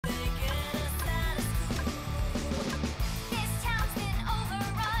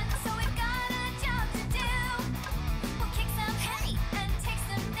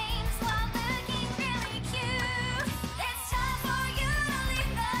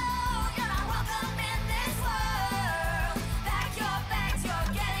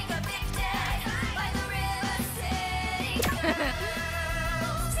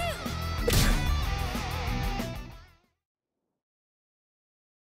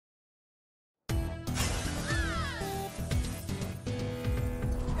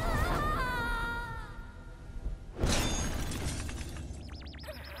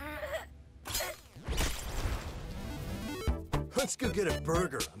Let's go get a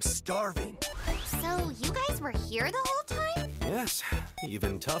burger. I'm starving. So, you guys were here the whole time? Yes,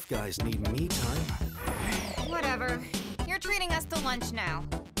 even tough guys need me time. Whatever. You're treating us to lunch now.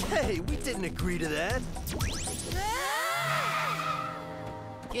 Hey, we didn't agree to that.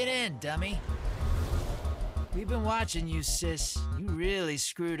 Get in, dummy. We've been watching you, sis. You really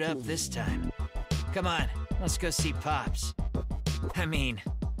screwed up this time. Come on, let's go see Pops. I mean,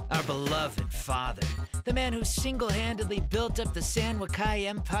 our beloved father. The man who single-handedly built up the San Wakai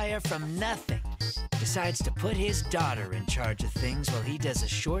Empire from nothing. Decides to put his daughter in charge of things while he does a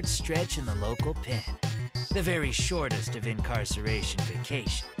short stretch in the local pen. The very shortest of incarceration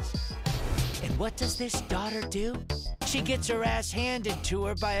vacations. And what does this daughter do? She gets her ass handed to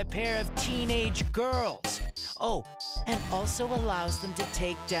her by a pair of teenage girls. Oh, and also allows them to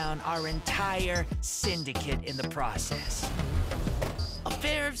take down our entire syndicate in the process. A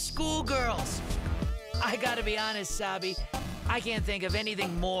pair of schoolgirls. I gotta be honest, Sabi, I can't think of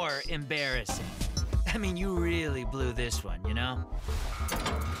anything more embarrassing. I mean, you really blew this one, you know?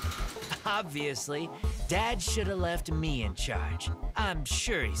 Obviously, Dad should have left me in charge. I'm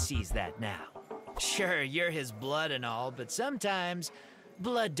sure he sees that now. Sure, you're his blood and all, but sometimes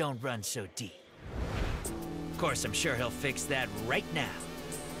blood don't run so deep. Of course, I'm sure he'll fix that right now.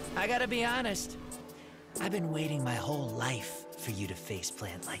 I gotta be honest, I've been waiting my whole life for you to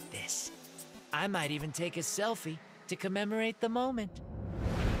faceplant like this. I might even take a selfie to commemorate the moment.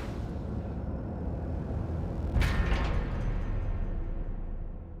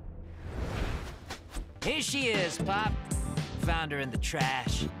 Here she is, Pop. Found her in the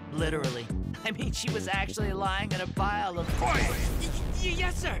trash, literally. I mean, she was actually lying in a pile of... Quiet!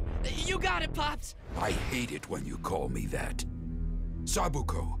 Yes, sir. You got it, Pops. I hate it when you call me that.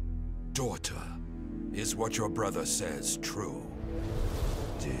 Sabuko, daughter, is what your brother says true?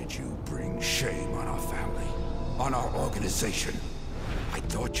 Did you bring shame on our family? On our organization? I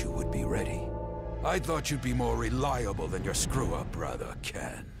thought you would be ready. I thought you'd be more reliable than your screw-up brother,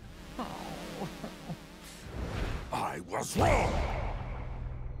 Ken. I was wrong!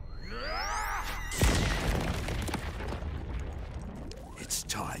 It's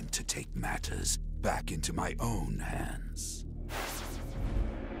time to take matters back into my own hands.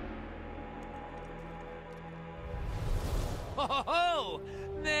 Oh,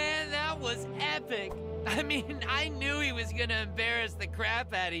 man, that was epic. I mean, I knew he was gonna embarrass the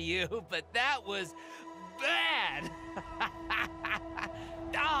crap out of you, but that was bad.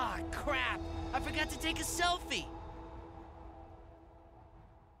 Ah, crap. I forgot to take a selfie.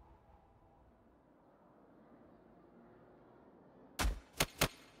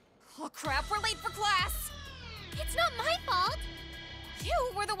 Oh crap, we're late for class! It's not my fault.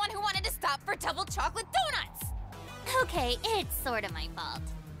 You were the one who wanted to stop for double chocolate donuts! Okay, it's sort of my fault.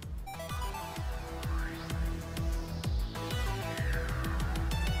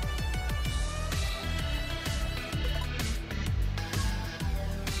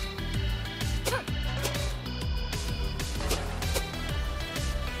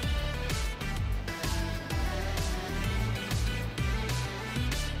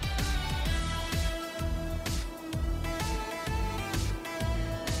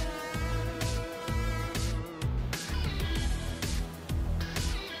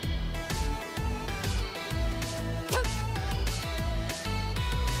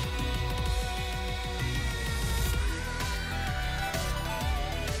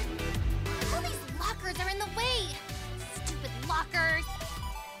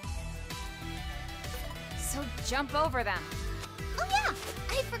 So jump over them. Oh yeah,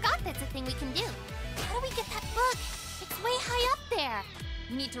 I forgot that's a thing we can do. How do we get that book? It's way high up there.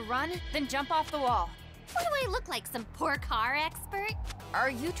 You need to run, then jump off the wall. What do I look like, some poor car expert? Are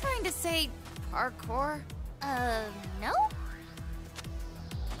you trying to say parkour? No?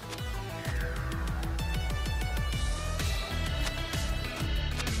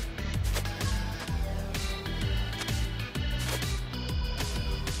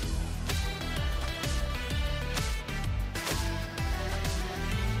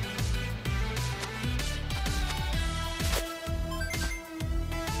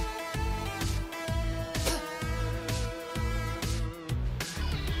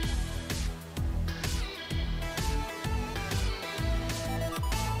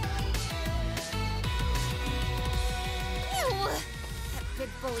 Big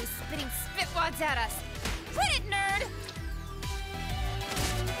bully spitting spitwads at us. Quit it, nerd!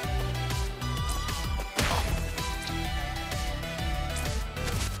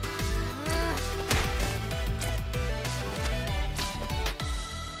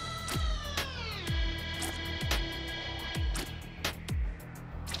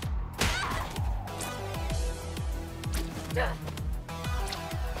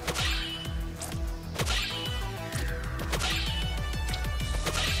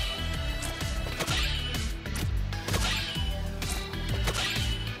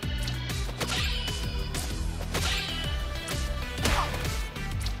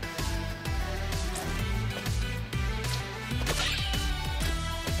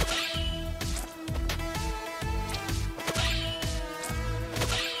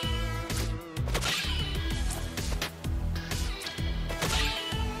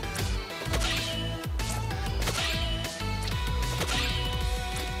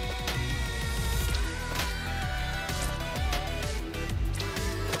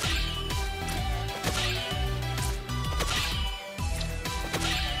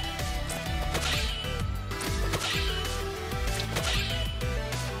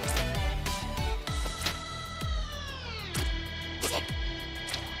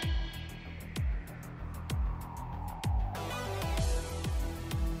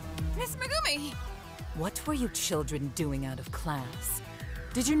 Megumi! What were you children doing out of class?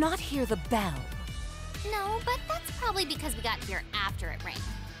 Did you not hear the bell? No, but that's probably because we got here after it rang.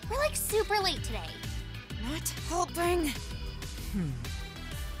 We're like super late today. Not helping.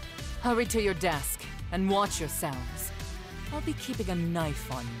 Hurry to your desk and watch yourselves. I'll be keeping a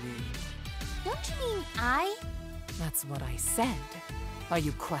knife on you. Don't you mean I? That's what I said. Are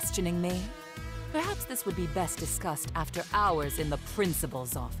you questioning me? Perhaps this would be best discussed after hours in the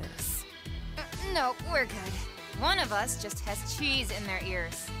principal's office. No, we're good. One of us just has cheese in their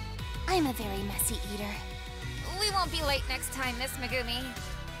ears. I'm a very messy eater. We won't be late next time, Miss Megumi.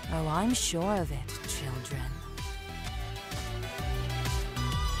 Oh, I'm sure of it, children.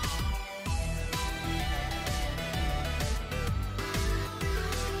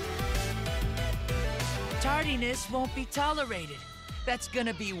 Tardiness won't be tolerated. That's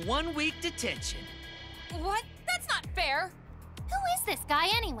gonna be 1 week detention. What? That's not fair! Who is this guy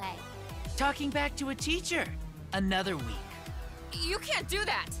anyway? Talking back to a teacher. Another week. You can't do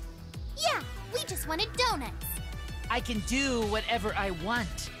that! Yeah, we just wanted donuts. I can do whatever I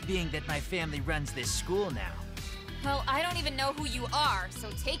want, being that my family runs this school now. Well, I don't even know who you are, so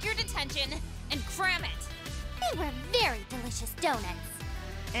take your detention and cram it! They were very delicious donuts.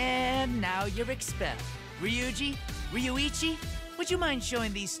 And now you're expelled. Ryuichi, would you mind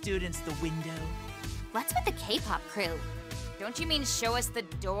showing these students the window? What's with the K-pop crew? Don't you mean show us the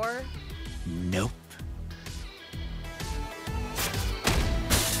door? Nope.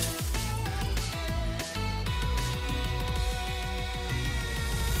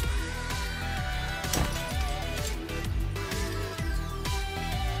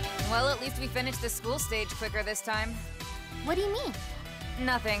 Well, at least we finished the school stage quicker this time. What do you mean?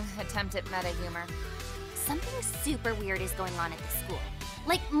 Nothing. Attempt at meta humor. Something super weird is going on at the school.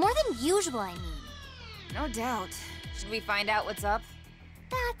 Like, more than usual, I mean. No doubt. Should we find out what's up?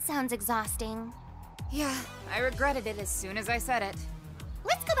 That sounds exhausting. Yeah, I regretted it as soon as I said it.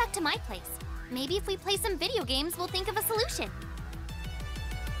 Let's go back to my place. Maybe if we play some video games, we'll think of a solution.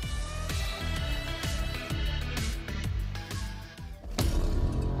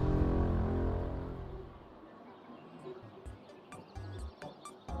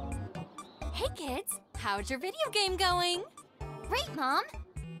 Hey kids, how's your video game going? Great, Mom.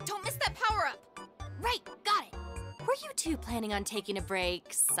 Don't miss that power-up! Right, got it. Were you two planning on taking a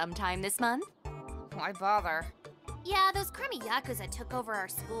break sometime this month? Why bother? Yeah, those crummy Yakuza took over our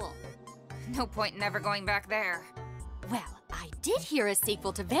school. No point in ever going back there. Well, I did hear a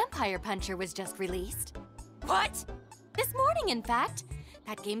sequel to Vampire Puncher was just released. What? This morning, in fact.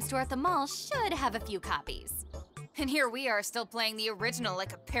 That game store at the mall should have a few copies. And here we are still playing the original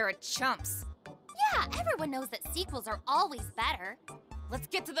like a pair of chumps. Yeah, everyone knows that sequels are always better. Let's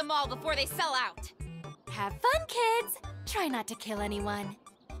get to the mall before they sell out. Have fun, kids! Try not to kill anyone.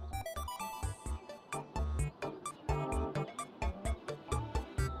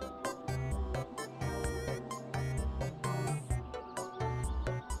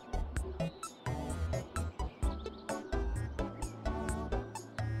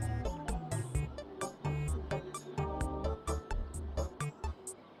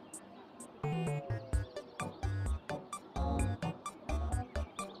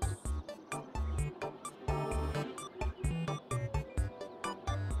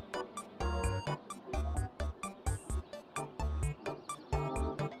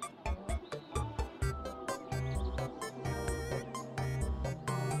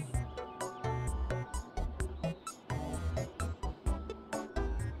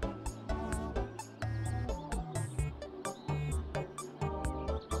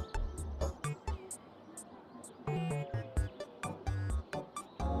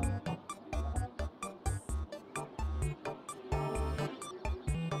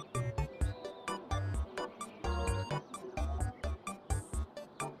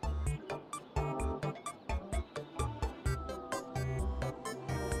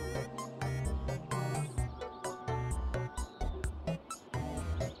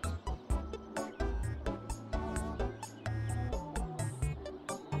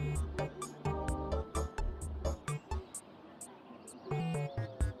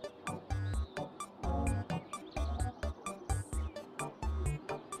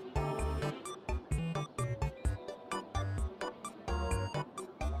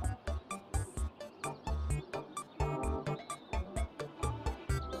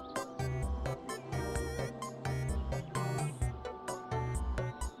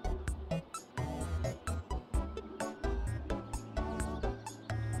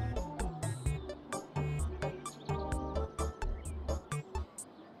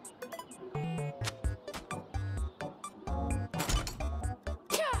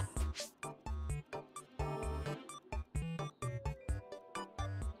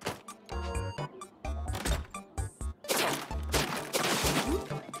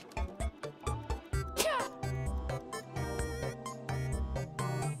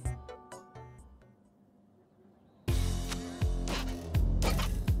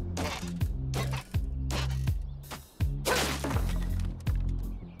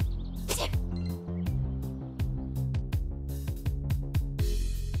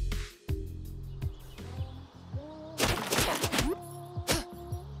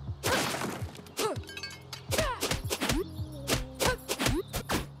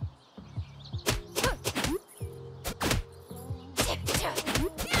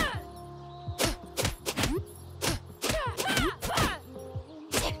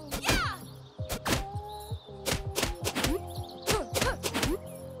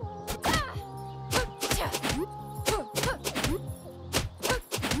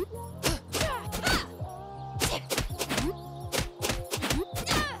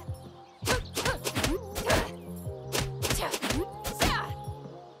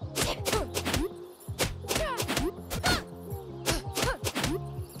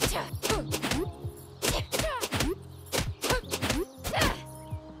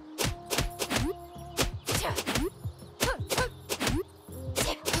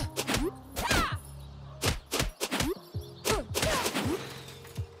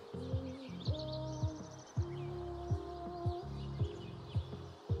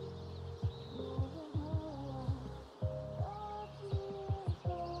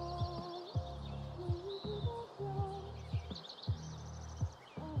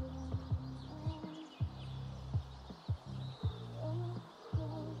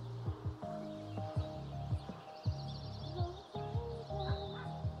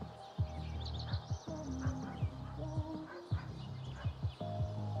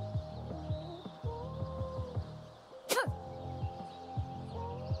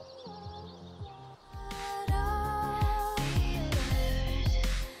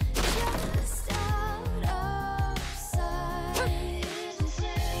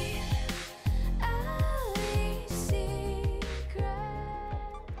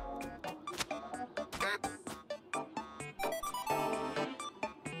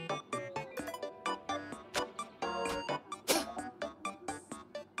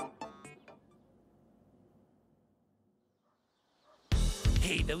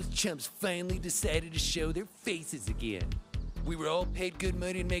 Hey, those chumps finally decided to show their faces again. We were all paid good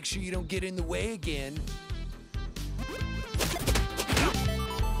money to make sure you don't get in the way again.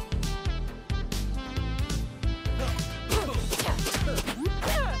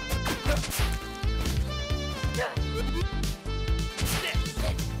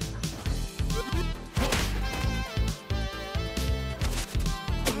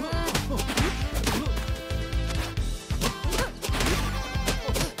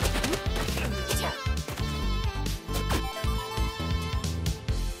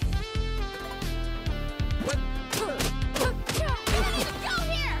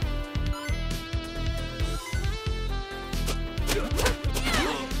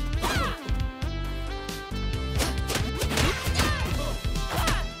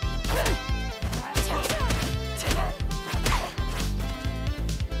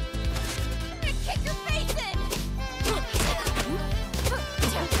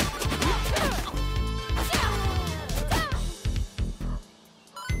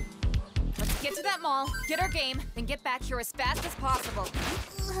 Get our game, then get back here as fast as possible.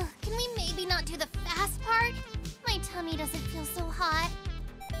 Ugh, can we maybe not do the fast part? My tummy doesn't feel so hot.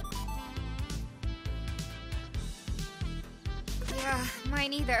 Yeah,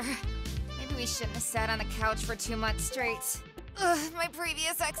 mine either. Maybe we shouldn't have sat on the couch for 2 months straight. Ugh, my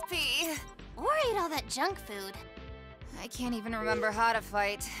previous XP. Or ate all that junk food. I can't even remember how to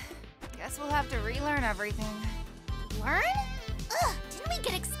fight. Guess we'll have to relearn everything. Learn? Ugh, didn't we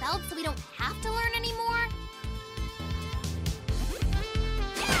get expelled so we don't have to learn anymore?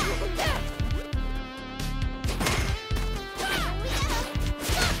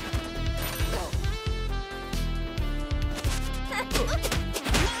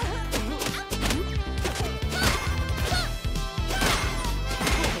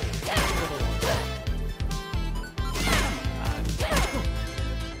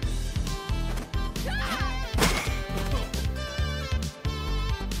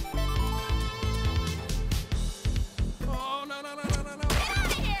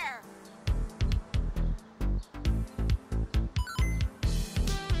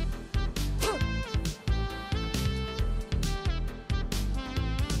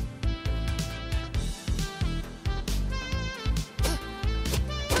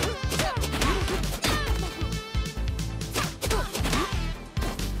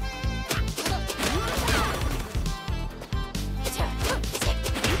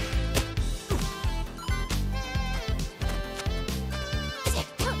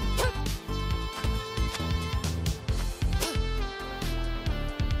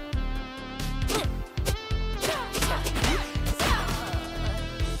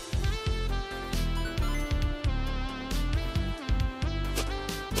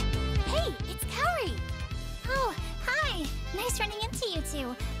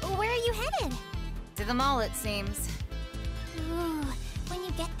 Where are you headed? To the mall, it seems. Ooh, when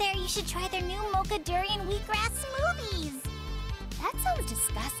you get there, you should try their new mocha durian wheatgrass smoothies. That sounds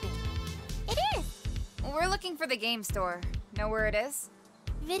disgusting. It is. We're looking for the game store. Know where it is?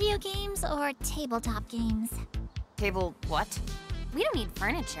 Video games or tabletop games? Table what? We don't need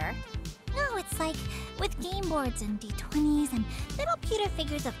furniture. No, it's like with game boards and D20s and little pewter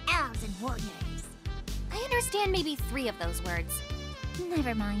figures of elves and warriors. I understand maybe 3 of those words.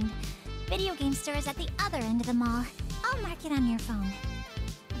 Never mind. Video game store is at the other end of the mall. I'll mark it on your phone.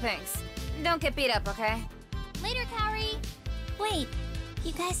 Thanks. Don't get beat up, okay? Later, Kaori. Wait,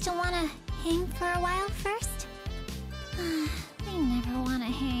 you guys don't want to hang for a while first? I never want to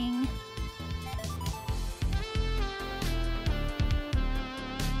hang.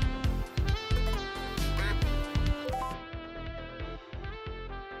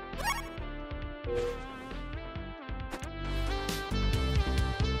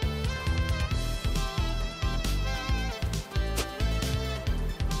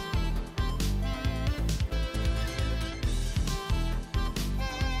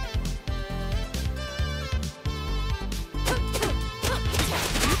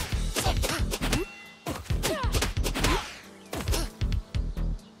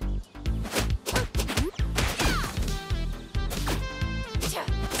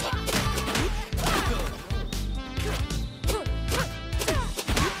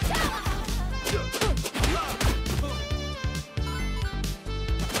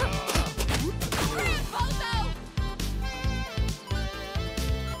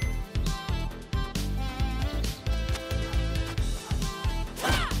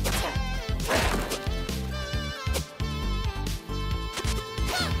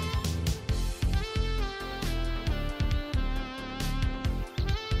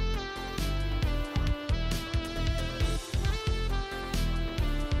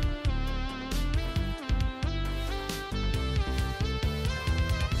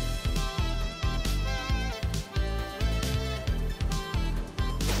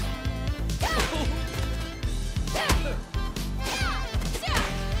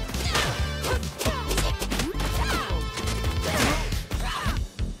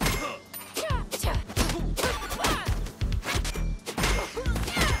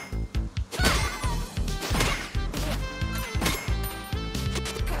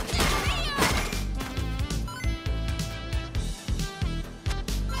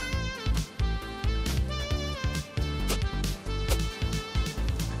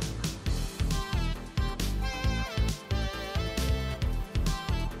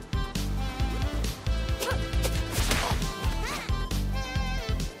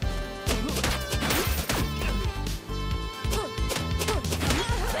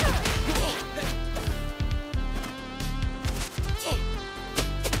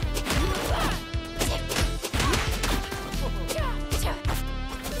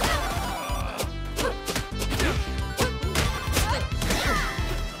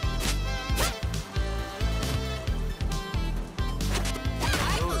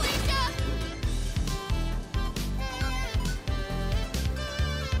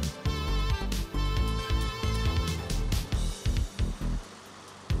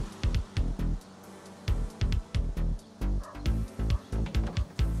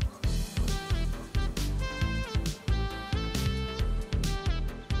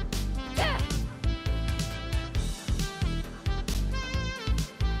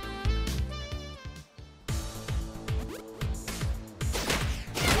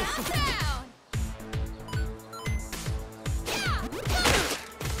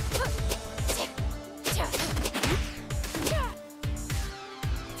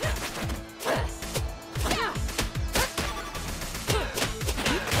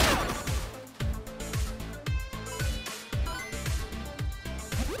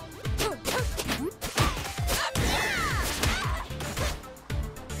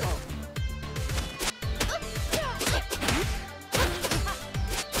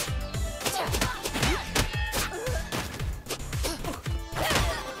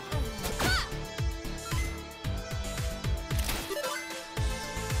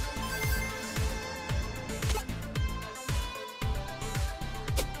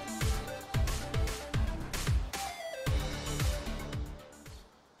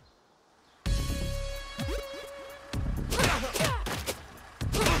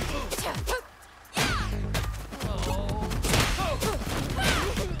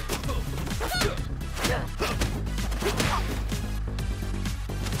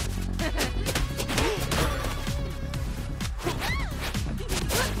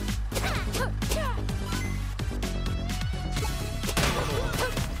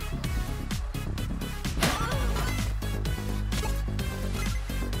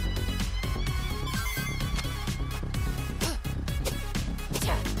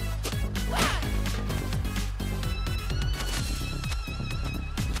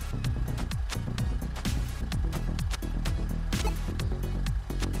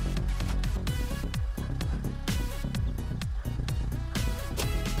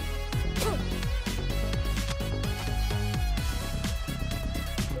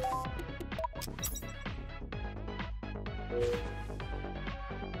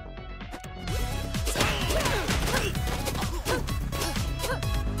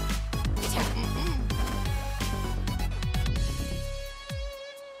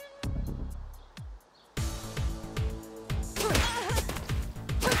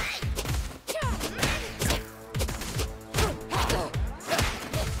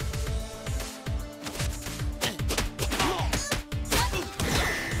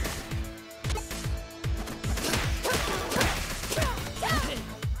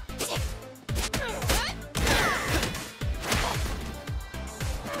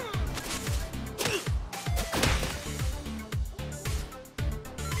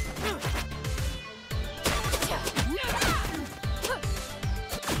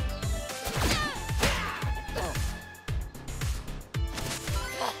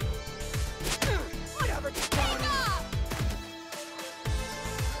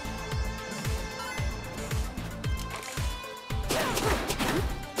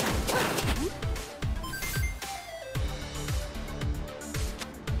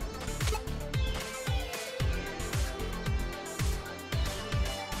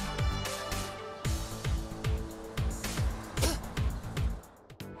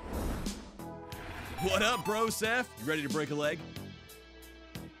 What up, bro, Seth? You ready to break a leg?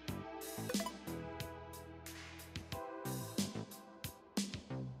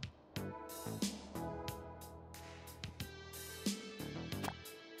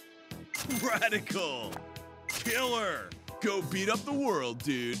 Radical! Killer! Go beat up the world,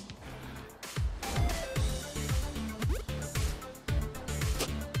 dude.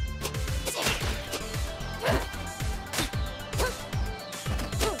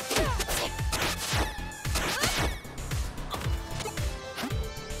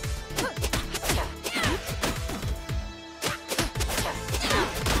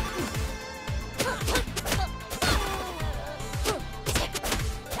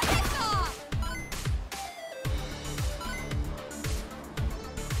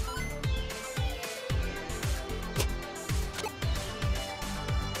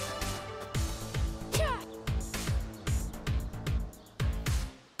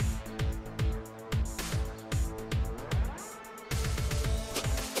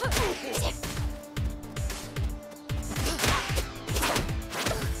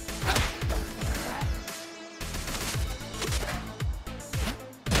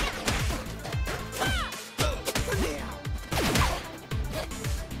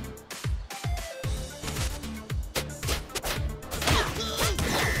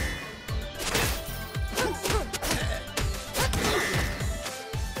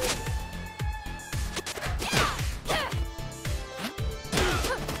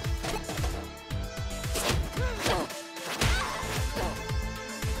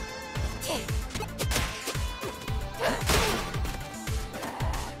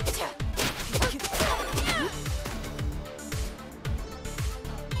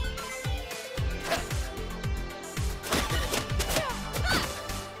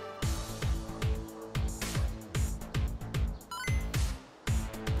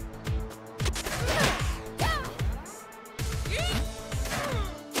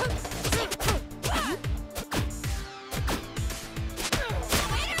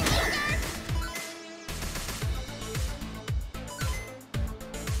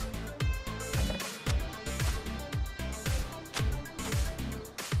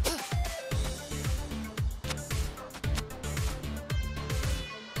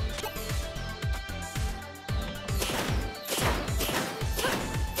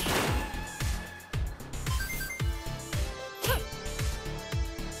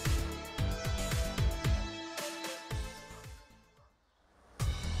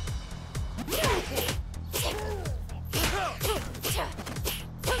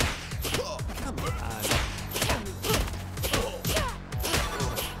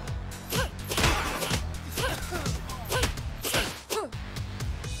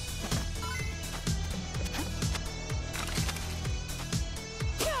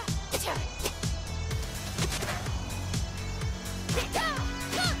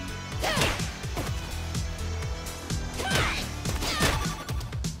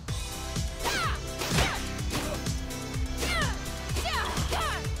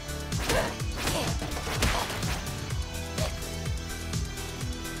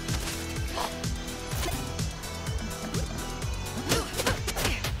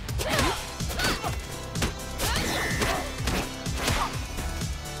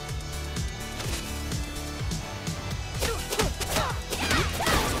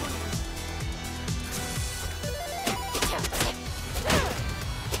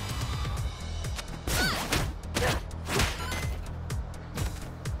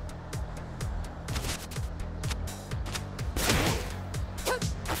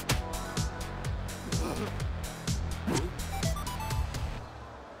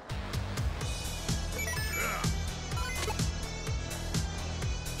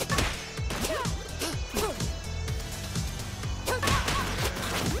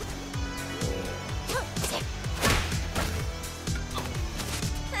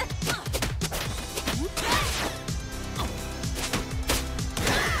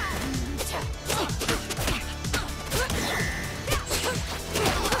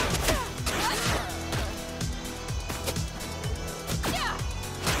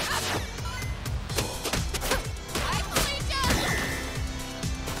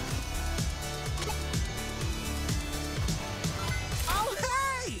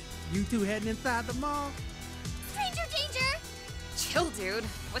 two heading inside the mall? Stranger danger! Chill, dude.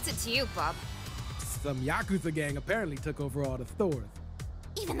 What's it to you, Bob? Some Yakuza gang apparently took over all the stores.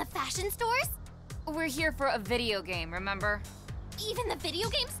 Even the fashion stores? We're here for a video game, remember? Even the video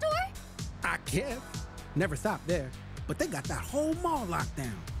game store? I guess. Never stopped there. But they got that whole mall locked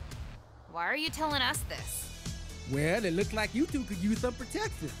down. Why are you telling us this? Well, it looks like you two could use some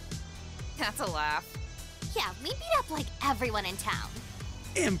protection. That's a laugh. Yeah, we beat up like everyone in town.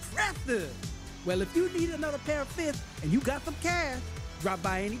 Impressive! Well, if you need another pair of fists and you got some cash, drop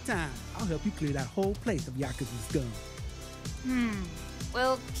by anytime. I'll help you clear that whole place of Yakuza scum.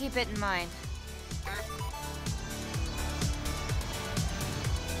 We'll keep it in mind.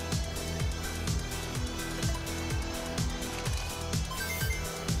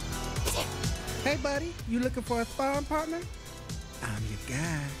 Hey, buddy, you looking for a sparring partner? I'm your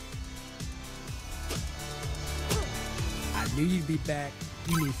guy. I knew you'd be back.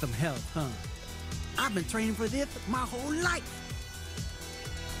 You need some help, huh? I've been training for this my whole life.